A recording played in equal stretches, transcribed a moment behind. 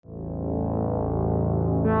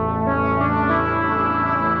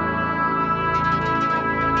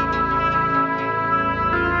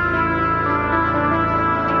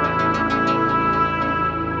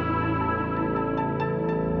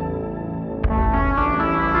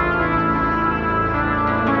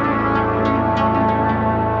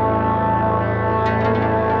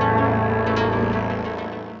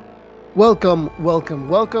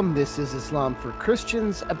Welcome. This is Islam for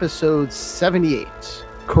Christians, episode 78,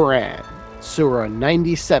 Quran, Surah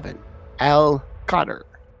 97, Al-Qadr,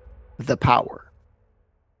 the power.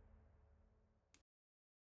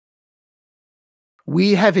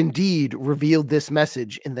 We have indeed revealed this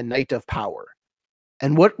message in the night of power,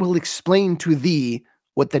 and what will explain to thee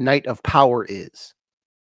what the night of power is.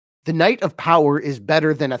 The night of power is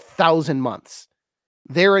better than 1,000 months.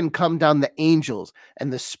 Therein come down the angels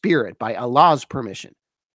and the Spirit by Allah's permission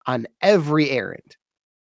on every errand.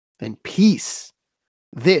 And peace,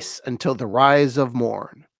 this until the rise of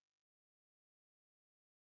morn.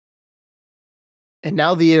 And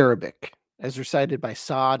now the Arabic, as recited by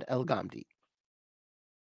Saad Al-Ghamdi.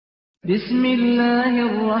 بسم الله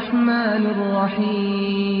الرحمن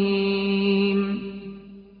الرحيم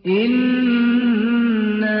إنا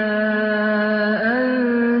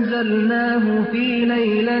أنزلناه في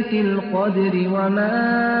ليلة القدر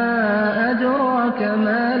وما أدراك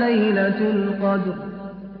ما ليلة القدر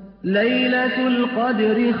ليلة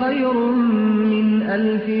القدر خير من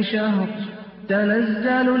 1000 شهر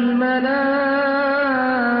تنزل الملائكة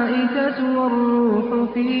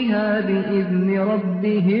والروح فيها بإذن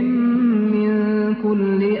ربهم من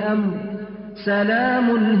كل أمر سلام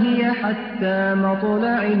هي حتى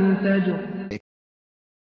مطلع الفجر.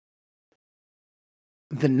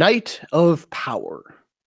 The Night of Power.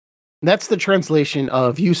 That's the translation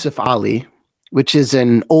of Yusuf Ali, which is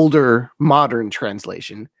an older modern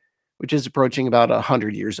translation, which is approaching about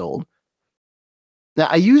 100 years old. Now,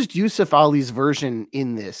 I used Yusuf Ali's version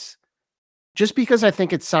in this just because I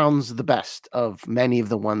think it sounds the best of many of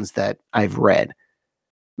the ones that I've read.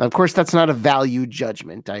 Now, of course, that's not a value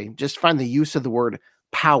judgment. I just find the use of the word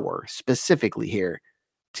power specifically here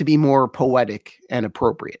to be more poetic and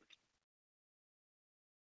appropriate.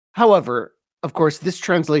 However, of course, this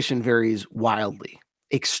translation varies wildly,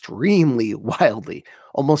 extremely wildly.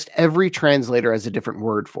 Almost every translator has a different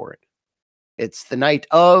word for it. It's the night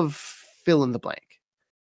of fill in the blank,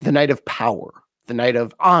 the night of power, the night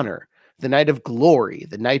of honor, the night of glory,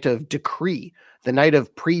 the night of decree, the night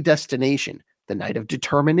of predestination, the night of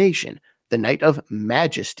determination, the night of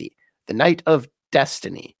majesty, the night of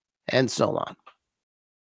destiny, and so on.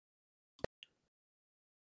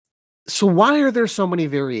 So why are there so many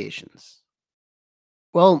variations?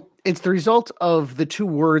 Well, it's the result of the two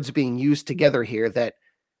words being used together here that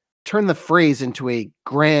turn the phrase into a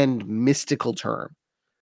grand mystical term,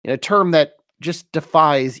 a term that just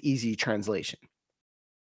defies easy translation.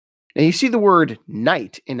 Now, you see the word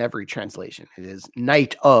night in every translation. It is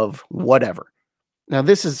night of whatever. Now,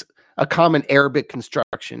 this is a common Arabic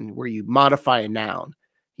construction where you modify a noun.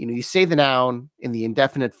 You say the noun in the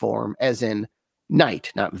indefinite form, as in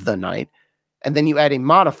night, not the night, and then you add a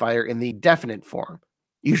modifier in the definite form,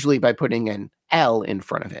 usually by putting an L in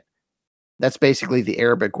front of it. That's basically the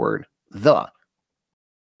Arabic word the.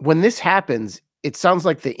 When this happens, it sounds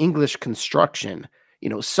like the English construction,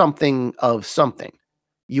 something of something.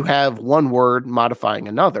 You have one word modifying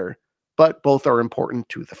another, but both are important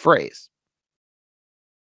to the phrase.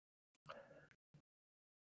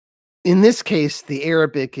 In this case, the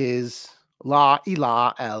Arabic is La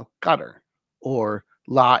ilaha al-Qadr, or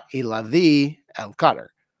La ilahi al-Qadr,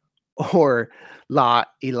 or La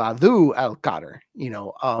iladhu al-Qadr.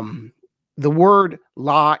 The word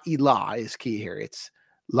La ilah is key here. It's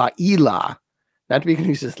La ilah, not to be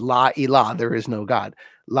confused with La ilah, there is no God.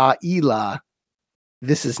 La ilah,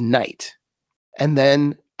 this is night. And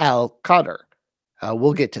then Al-Qadr.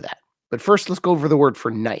 We'll get to that. But first, let's go over the word for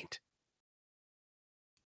night.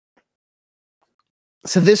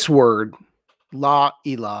 So this word, La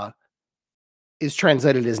ilah, is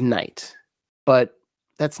translated as night. But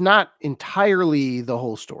that's not entirely the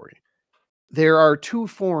whole story. There are two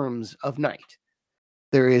forms of night.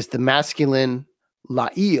 There is the masculine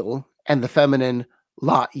la'il and the feminine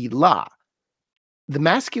la'ilah. The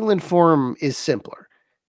masculine form is simpler.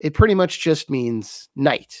 It pretty much just means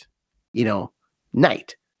night,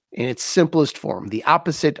 night in its simplest form, the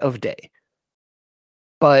opposite of day.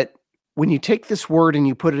 But when you take this word and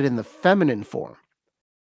you put it in the feminine form,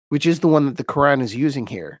 which is the one that the Quran is using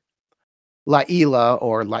here, la'ila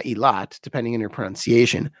or la'ilat, depending on your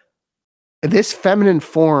pronunciation, this feminine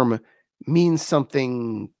form means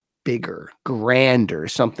something bigger, grander,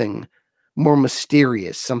 something more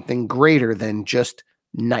mysterious, something greater than just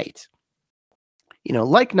night.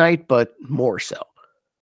 Like night, but more so.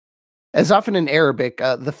 As often in Arabic,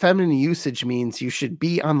 the feminine usage means you should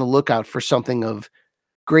be on the lookout for something of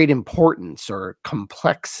great importance or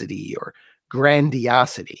complexity or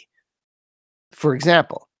grandiosity. For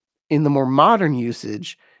example, in the more modern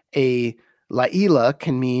usage, a Laila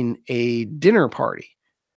can mean a dinner party.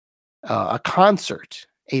 a concert,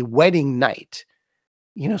 a wedding night.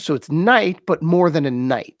 So it's night, but more than a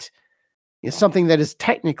night. It's something that is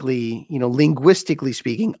technically, linguistically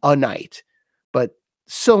speaking, a night, but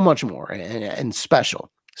so much more and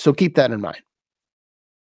special. So keep that in mind.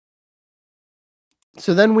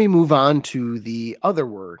 So then we move on to the other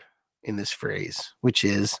word in this phrase, which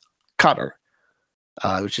is Qadr,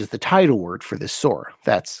 which is the title word for this surah.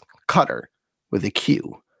 That's Qadr with a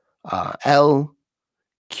Q, L-Q-A-D-R,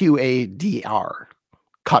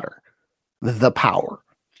 Qadr, the power.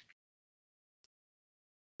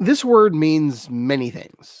 This word means many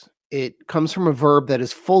things. It comes from a verb that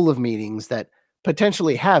is full of meanings that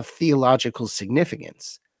potentially have theological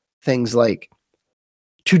significance. Things like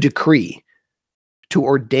to decree, to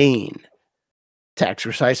ordain, to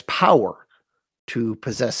exercise power, to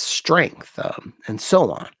possess strength, and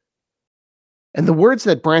so on. And the words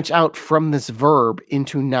that branch out from this verb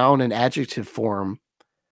into noun and adjective form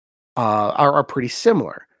are pretty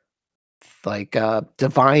similar, like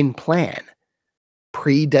divine plan,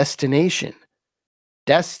 predestination,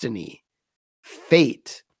 destiny,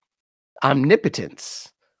 fate,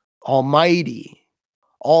 omnipotence, almighty,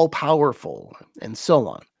 all-powerful, and so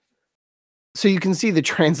on. So you can see the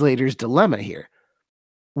translator's dilemma here.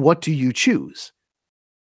 What do you choose?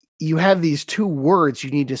 You have these two words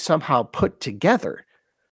you need to somehow put together.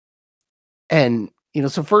 And,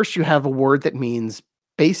 so first you have a word that means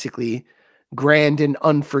basically grand and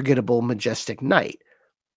unforgettable, majestic night.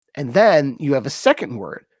 And then you have a second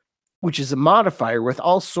word, which is a modifier with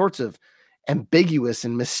all sorts of ambiguous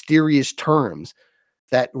and mysterious terms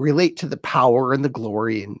that relate to the power and the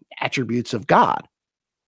glory and attributes of God.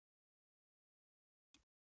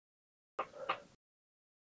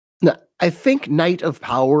 Now, I think night of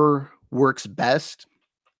power works best,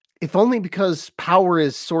 if only because power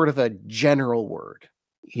is sort of a general word.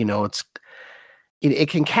 It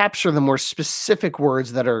can capture the more specific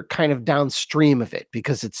words that are kind of downstream of it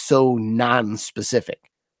because it's so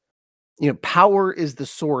non-specific. Power is the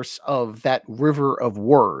source of that river of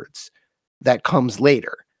words that comes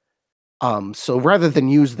later. So rather than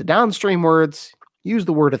use the downstream words, use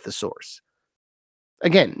the word at the source.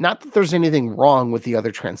 Again, not that there's anything wrong with the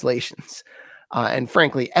other translations. And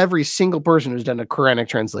frankly, every single person who's done a Quranic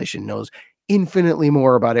translation knows infinitely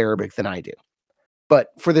more about Arabic than I do. But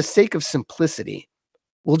for the sake of simplicity,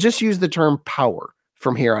 we'll just use the term power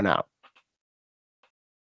from here on out.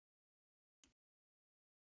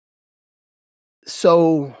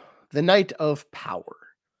 So, the night of power.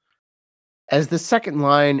 As the second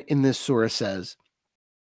line in this surah says,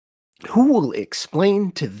 who will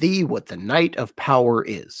explain to thee what the night of power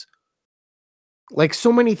is? Like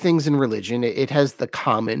so many things in religion, it has the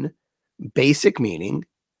common, basic meaning,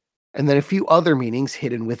 and then a few other meanings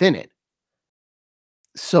hidden within it.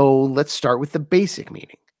 So let's start with the basic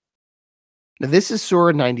meaning. Now, this is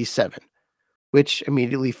Surah 97, which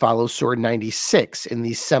immediately follows Surah 96 in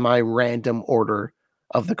the semi-random order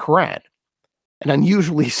of the Quran, and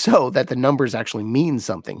unusually so that the numbers actually mean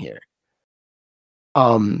something here.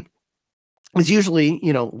 It's usually,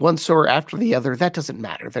 one surah after the other. That doesn't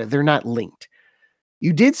matter. They're not linked.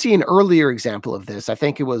 You did see an earlier example of this. I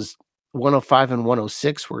think it was 105 and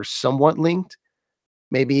 106 were somewhat linked,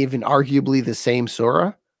 maybe even arguably the same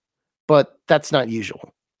surah, but that's not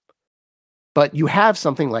usual. But you have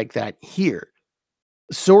something like that here.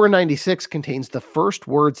 Surah 96 contains the first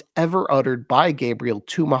words ever uttered by Gabriel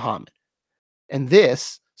to Muhammad. And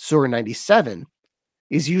this, Surah 97,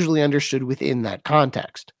 is usually understood within that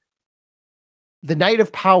context. The night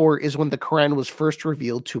of power is when the Quran was first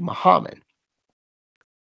revealed to Muhammad.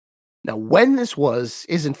 Now, when this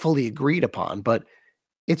isn't fully agreed upon, but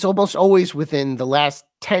it's almost always within the last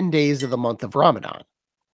 10 days of the month of Ramadan.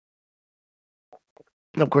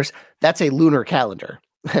 And of course, that's a lunar calendar,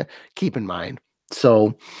 keep in mind.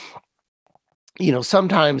 So,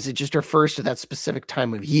 sometimes it just refers to that specific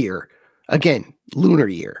time of year. Again, lunar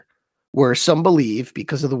year, where some believe,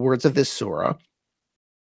 because of the words of this surah,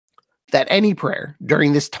 that any prayer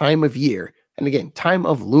during this time of year, and again, time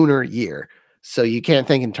of lunar year, so you can't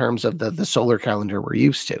think in terms of the solar calendar we're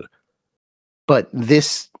used to, but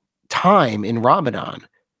this time in Ramadan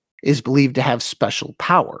is believed to have special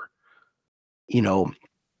power,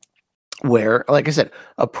 where, like I said,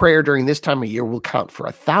 a prayer during this time of year will count for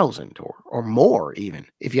 1,000 or more even,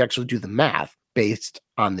 if you actually do the math based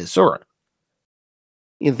on this surah.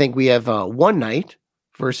 You think we have one night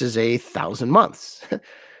versus 1,000 months,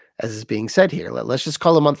 as is being said here. Let's just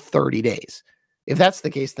call a month 30 days. If that's the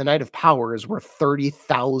case, the night of power is worth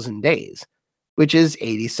 30,000 days, which is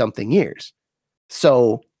 80-something years.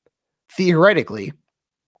 So, theoretically,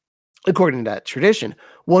 According to that tradition,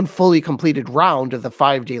 one fully completed round of the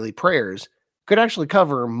 5 daily prayers could actually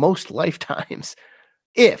cover most lifetimes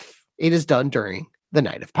if it is done during the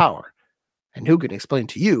night of power. And who can explain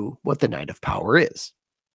to you what the night of power is?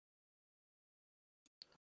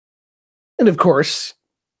 And of course,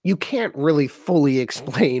 you can't really fully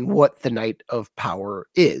explain what the night of power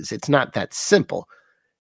is. It's not that simple.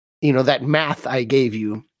 That math I gave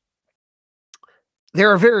you,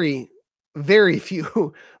 there are very, very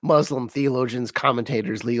few Muslim theologians,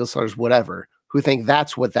 commentators, legal scholars, whatever, who think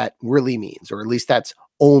that's what that really means, or at least that's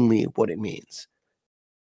only what it means.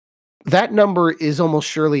 That number is almost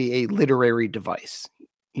surely a literary device,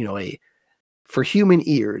 for human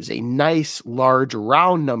ears, a nice, large,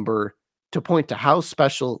 round number to point to how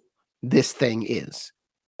special this thing is.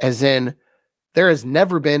 As in, there has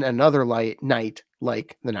never been another night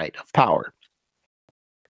like the night of power.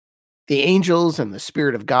 The angels and the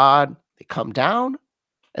Spirit of God, they come down,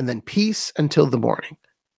 and then peace until the morning.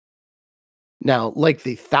 Now, like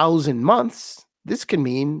the 1,000 months, this can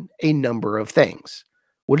mean a number of things.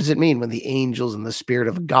 What does it mean when the angels and the Spirit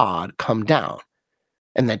of God come down,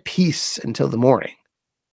 and then peace until the morning?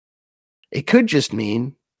 It could just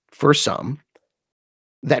mean, for some,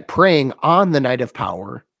 that praying on the night of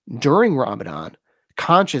power during Ramadan,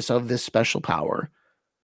 conscious of this special power,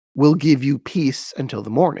 will give you peace until the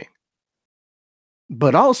morning.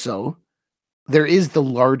 But also, there is the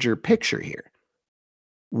larger picture here.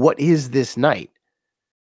 What is this night?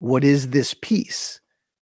 What is this peace?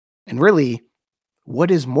 And really,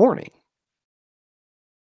 what is morning?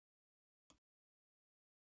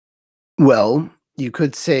 Well, you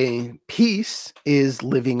could say peace is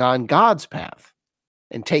living on God's path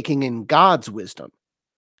and taking in God's wisdom,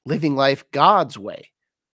 living life God's way.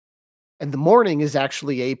 And the morning is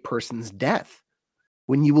actually a person's death,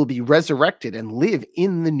 when you will be resurrected and live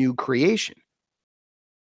in the new creation.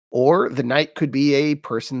 Or the night could be a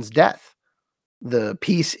person's death. The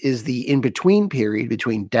peace is the in-between period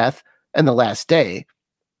between death and the last day.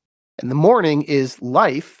 And the morning is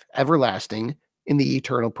life everlasting in the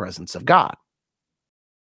eternal presence of God.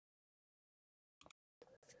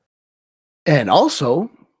 And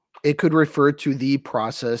also, it could refer to the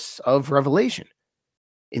process of revelation.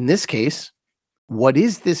 In this case, what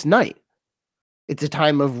is this night? It's a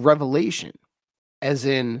time of revelation, as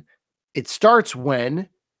in, it starts when,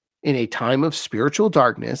 in a time of spiritual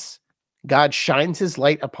darkness, God shines his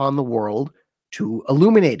light upon the world to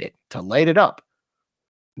illuminate it, to light it up.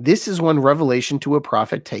 This is when revelation to a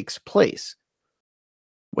prophet takes place.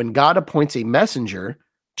 When God appoints a messenger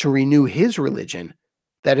to renew his religion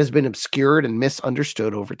that has been obscured and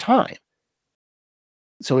misunderstood over time.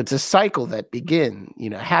 So it's a cycle that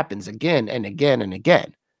happens again and again and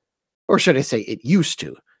again. Or should I say it used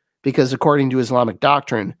to, because according to Islamic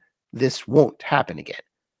doctrine, this won't happen again.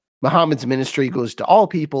 Muhammad's ministry goes to all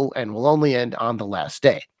people and will only end on the last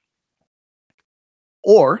day.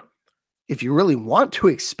 Or, if you really want to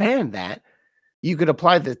expand that, you could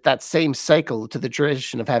apply that same cycle to the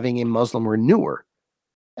tradition of having a Muslim renewer,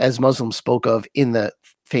 as Muslims spoke of in the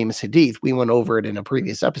famous hadith. We went over it in a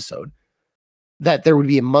previous episode, that there would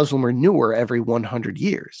be a Muslim renewer every 100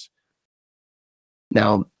 years.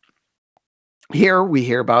 Now, here we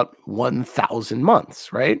hear about 1,000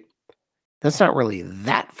 months, right? That's not really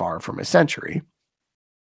that far from a century.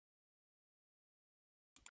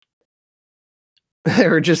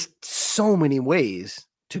 There are just so many ways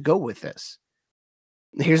to go with this.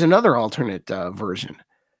 Here's another alternate version.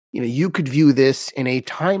 You could view this in a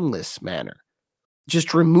timeless manner,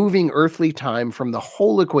 just removing earthly time from the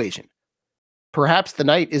whole equation. Perhaps the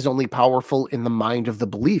night is only powerful in the mind of the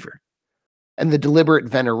believer, and the deliberate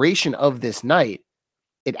veneration of this night,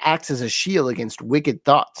 it acts as a shield against wicked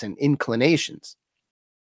thoughts and inclinations.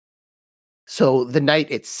 So the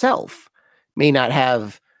night itself may not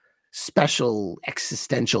have special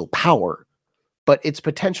existential power, but its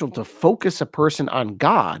potential to focus a person on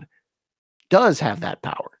God does have that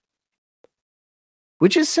power,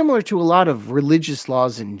 which is similar to a lot of religious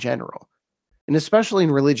laws in general, and especially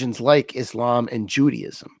in religions like Islam and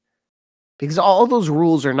Judaism, because all those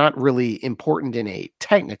rules are not really important in a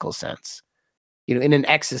technical sense, in an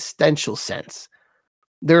existential sense.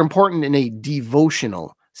 They're important in a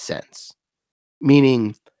devotional sense,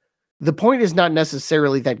 meaning the point is not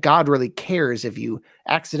necessarily that God really cares if you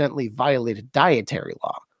accidentally violate a dietary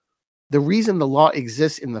law. The reason the law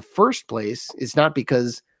exists in the first place is not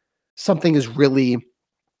because something is really,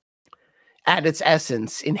 at its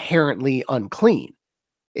essence, inherently unclean.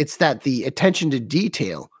 It's that the attention to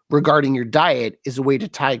detail regarding your diet is a way to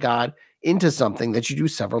tie God into something that you do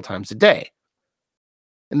several times a day.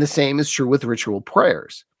 And the same is true with ritual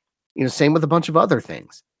prayers. Same with a bunch of other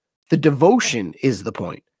things. The devotion is the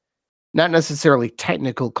point, not necessarily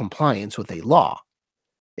technical compliance with a law.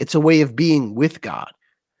 It's a way of being with God.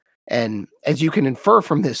 And as you can infer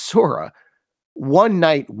from this surah, one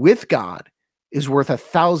night with God is worth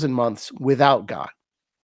 1,000 months without God.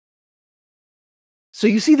 So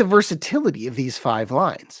you see the versatility of these 5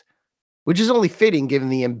 lines, which is only fitting given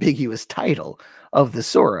the ambiguous title of the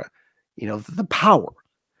surah, the power.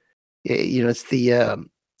 It's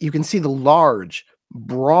you can see the large,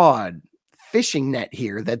 broad fishing net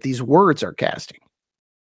here that these words are casting.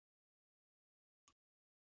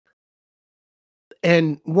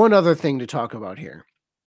 And one other thing to talk about here.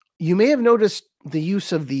 You may have noticed the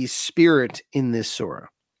use of the spirit in this surah.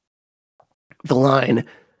 The line,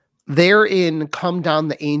 therein come down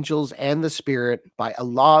the angels and the spirit by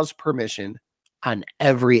Allah's permission on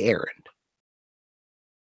every errand.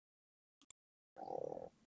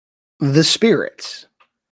 The spirits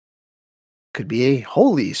could be a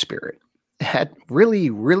Holy Spirit. That really,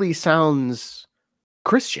 really sounds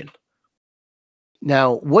Christian.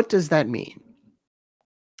 Now, what does that mean?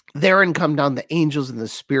 Therein come down the angels and the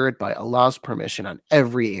spirit by Allah's permission on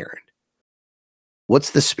every errand. What's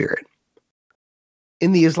the spirit?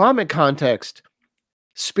 In the Islamic context,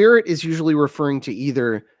 spirit is usually referring to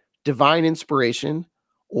either divine inspiration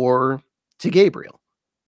or to Gabriel.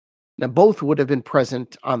 Now, both would have been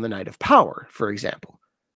present on the night of power, for example.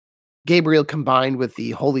 Gabriel combined with the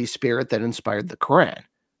Holy Spirit that inspired the Quran.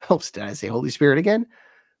 Oops, did I say Holy Spirit again?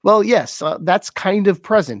 Well, yes, that's kind of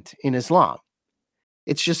present in Islam.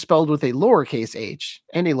 It's just spelled with a lowercase h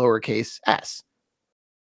and a lowercase s.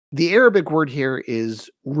 The Arabic word here is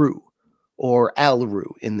ru, or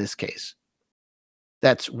al-ru in this case.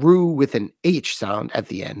 That's ru with an H sound at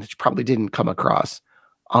the end, which probably didn't come across.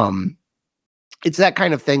 It's that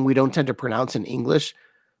kind of thing we don't tend to pronounce in English,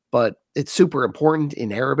 but it's super important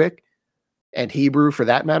in Arabic and Hebrew for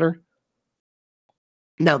that matter.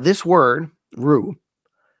 Now, this word, ru,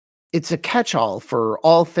 it's a catch-all for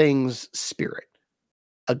all things spirit.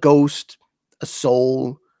 A ghost, a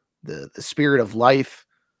soul, the spirit of life,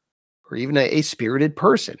 or even a spirited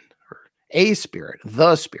person, or a spirit,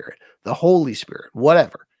 the Holy Spirit,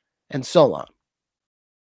 whatever, and so on.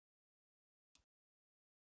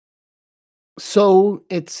 So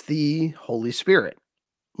it's the Holy Spirit,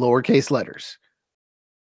 lowercase letters.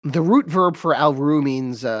 The root verb for al-ru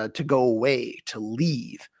means to go away, to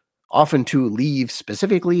leave, often to leave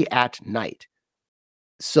specifically at night.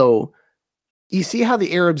 So you see how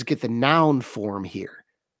the Arabs get the noun form here,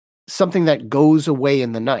 something that goes away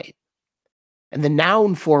in the night. And the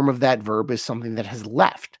noun form of that verb is something that has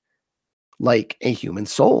left, like a human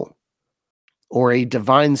soul, or a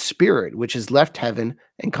divine spirit which has left heaven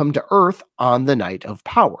and come to earth on the night of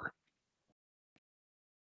power.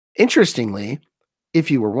 Interestingly, if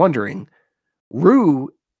you were wondering, Ru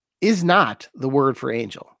is not the word for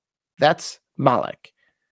angel. That's Malak.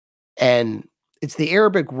 And it's the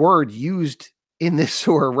Arabic word used in this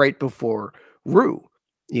surah right before Ru.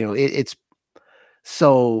 It's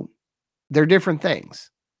so they're different things.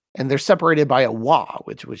 And they're separated by a wa,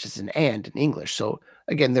 which is an and in English. So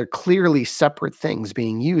again, they're clearly separate things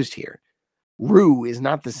being used here. Ru is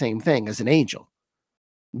not the same thing as an angel.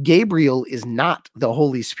 Gabriel is not the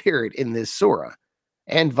Holy Spirit in this surah,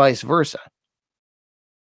 and vice versa.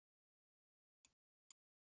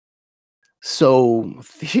 So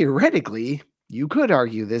theoretically, you could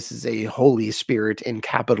argue this is a Holy Spirit in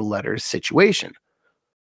capital letters situation.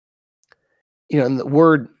 And the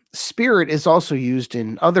word spirit is also used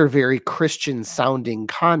in other very Christian sounding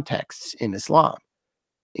contexts in Islam,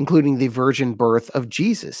 including the virgin birth of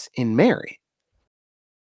Jesus in Mary.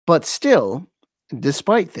 But still,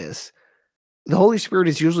 despite this, the Holy Spirit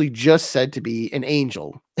is usually just said to be an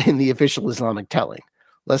angel in the official Islamic telling,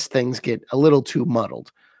 lest things get a little too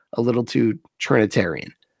muddled, a little too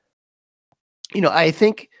Trinitarian. I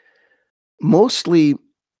think mostly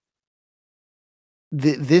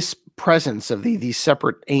this presence of these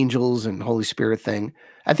separate angels and Holy Spirit thing,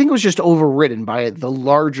 I think it was just overridden by the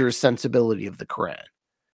larger sensibility of the Quran.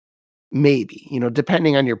 Maybe,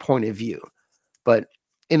 depending on your point of view. But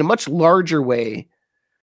in a much larger way,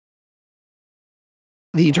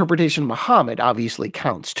 the interpretation of Muhammad obviously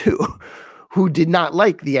counts too, who did not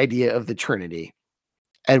like the idea of the Trinity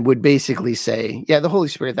and would basically say, yeah, the Holy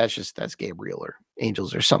Spirit, that's Gabriel or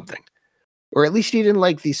angels or something. Or at least he didn't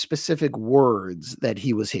like the specific words that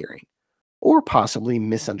he was hearing, or possibly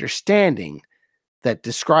misunderstanding that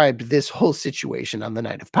described this whole situation on the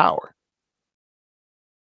night of power.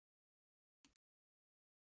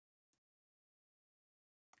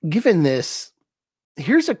 Given this,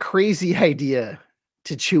 here's a crazy idea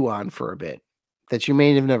to chew on for a bit that you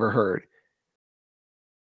may have never heard.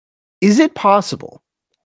 Is it possible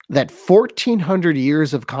that 1,400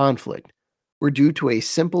 years of conflict were due to a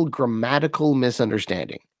simple grammatical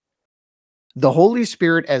misunderstanding? The Holy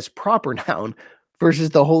Spirit as proper noun versus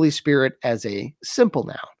the Holy Spirit as a simple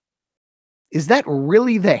noun. Is that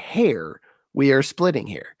really the hair we are splitting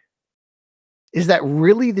here? Is that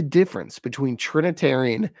really the difference between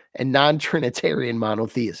Trinitarian and non-Trinitarian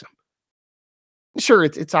monotheism? Sure,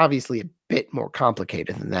 it's obviously a bit more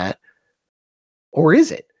complicated than that. Or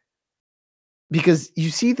is it? Because you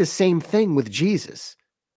see the same thing with Jesus.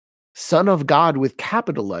 Son of God with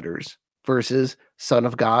capital letters versus Son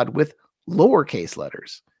of God with lowercase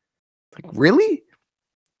letters. Like, really?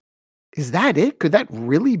 Is that it? Could that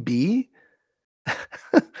really be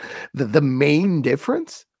the main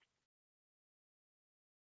difference?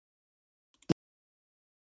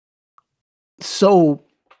 So,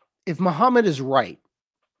 if Muhammad is right,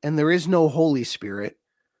 and there is no Holy Spirit,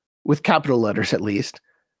 with capital letters at least,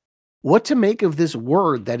 what to make of this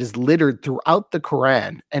word that is littered throughout the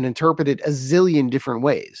Quran and interpreted a zillion different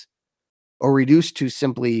ways, or reduced to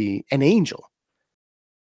simply an angel?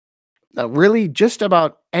 Now, really, just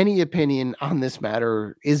about any opinion on this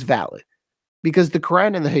matter is valid, because the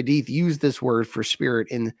Quran and the Hadith use this word for spirit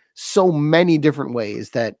in so many different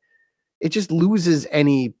ways that it just loses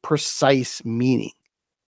any precise meaning.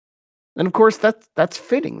 And of course, that's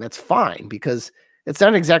fitting. That's fine, because it's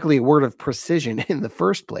not exactly a word of precision in the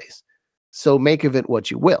first place. So make of it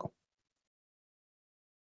what you will.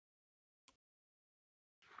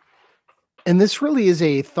 And this really is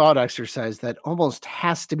a thought exercise that almost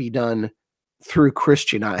has to be done through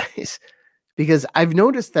Christian eyes, because I've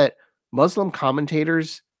noticed that Muslim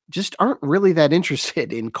commentators just aren't really that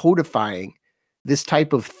interested in codifying this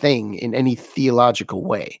type of thing in any theological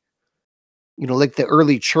way. Like the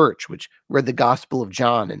early church, which read the Gospel of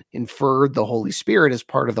John and inferred the Holy Spirit as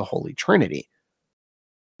part of the Holy Trinity.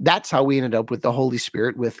 That's how we ended up with the Holy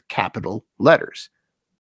Spirit with capital letters.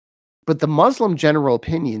 But the Muslim general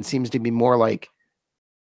opinion seems to be more like,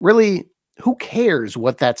 really, who cares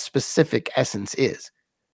what that specific essence is?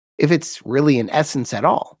 If it's really an essence at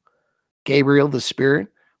all. Gabriel, the Spirit,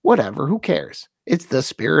 whatever, who cares? It's the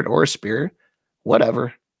Spirit or a spirit,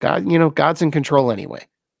 whatever. God, God's in control anyway.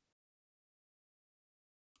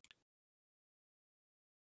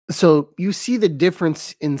 So you see the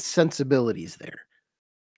difference in sensibilities there.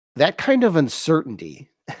 That kind of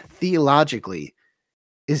uncertainty, theologically,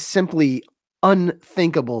 is simply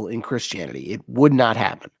unthinkable in Christianity. It would not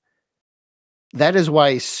happen. That is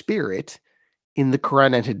why spirit in the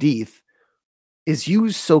Quran and Hadith is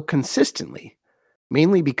used so consistently,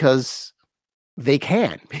 mainly because they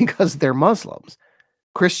can, because they're Muslims.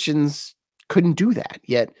 Christians couldn't do that,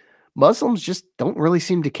 yet Muslims just don't really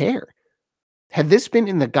seem to care. Had this been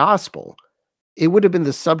in the gospel, it would have been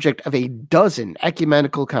the subject of a dozen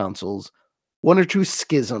ecumenical councils, 1 or 2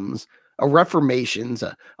 schisms, a reformations,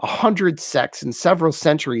 100 sects, and several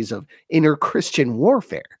centuries of inter-Christian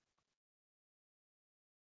warfare.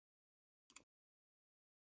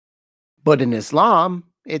 But in Islam,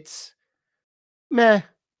 it's meh,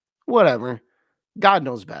 whatever. God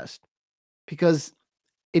knows best. Because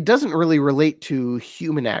it doesn't really relate to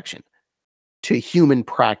human action, to human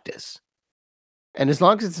practice. And as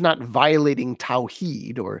long as it's not violating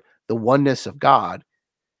Tawheed or the oneness of God,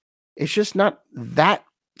 it's just not that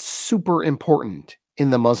super important in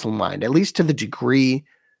the Muslim mind, at least to the degree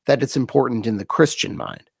that it's important in the Christian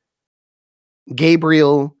mind.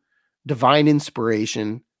 Gabriel, divine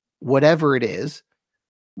inspiration, whatever it is,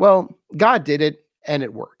 well, God did it and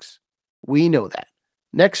it works. We know that.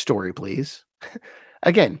 Next story, please.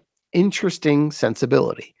 Again, interesting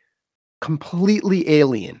sensibility. Completely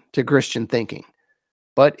alien to Christian thinking.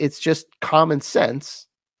 But it's just common sense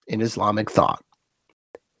in Islamic thought.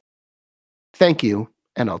 Thank you,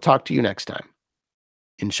 and I'll talk to you next time.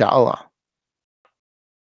 Inshallah.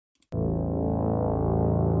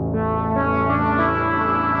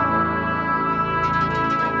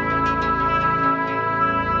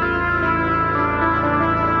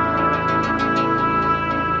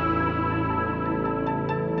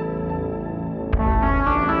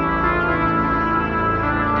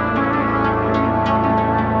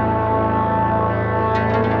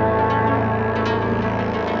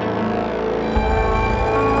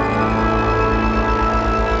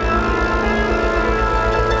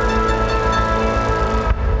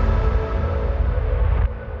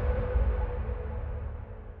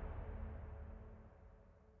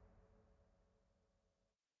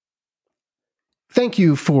 Thank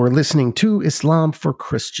you for listening to Islam for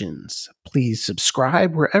Christians. Please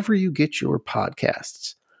subscribe wherever you get your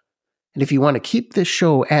podcasts. And if you want to keep this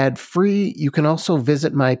show ad-free, you can also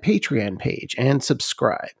visit my Patreon page and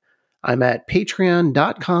subscribe. I'm at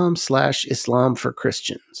patreon.com/Islam for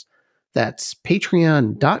Christians. That's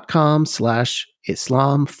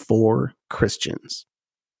patreon.com/Islam for Christians.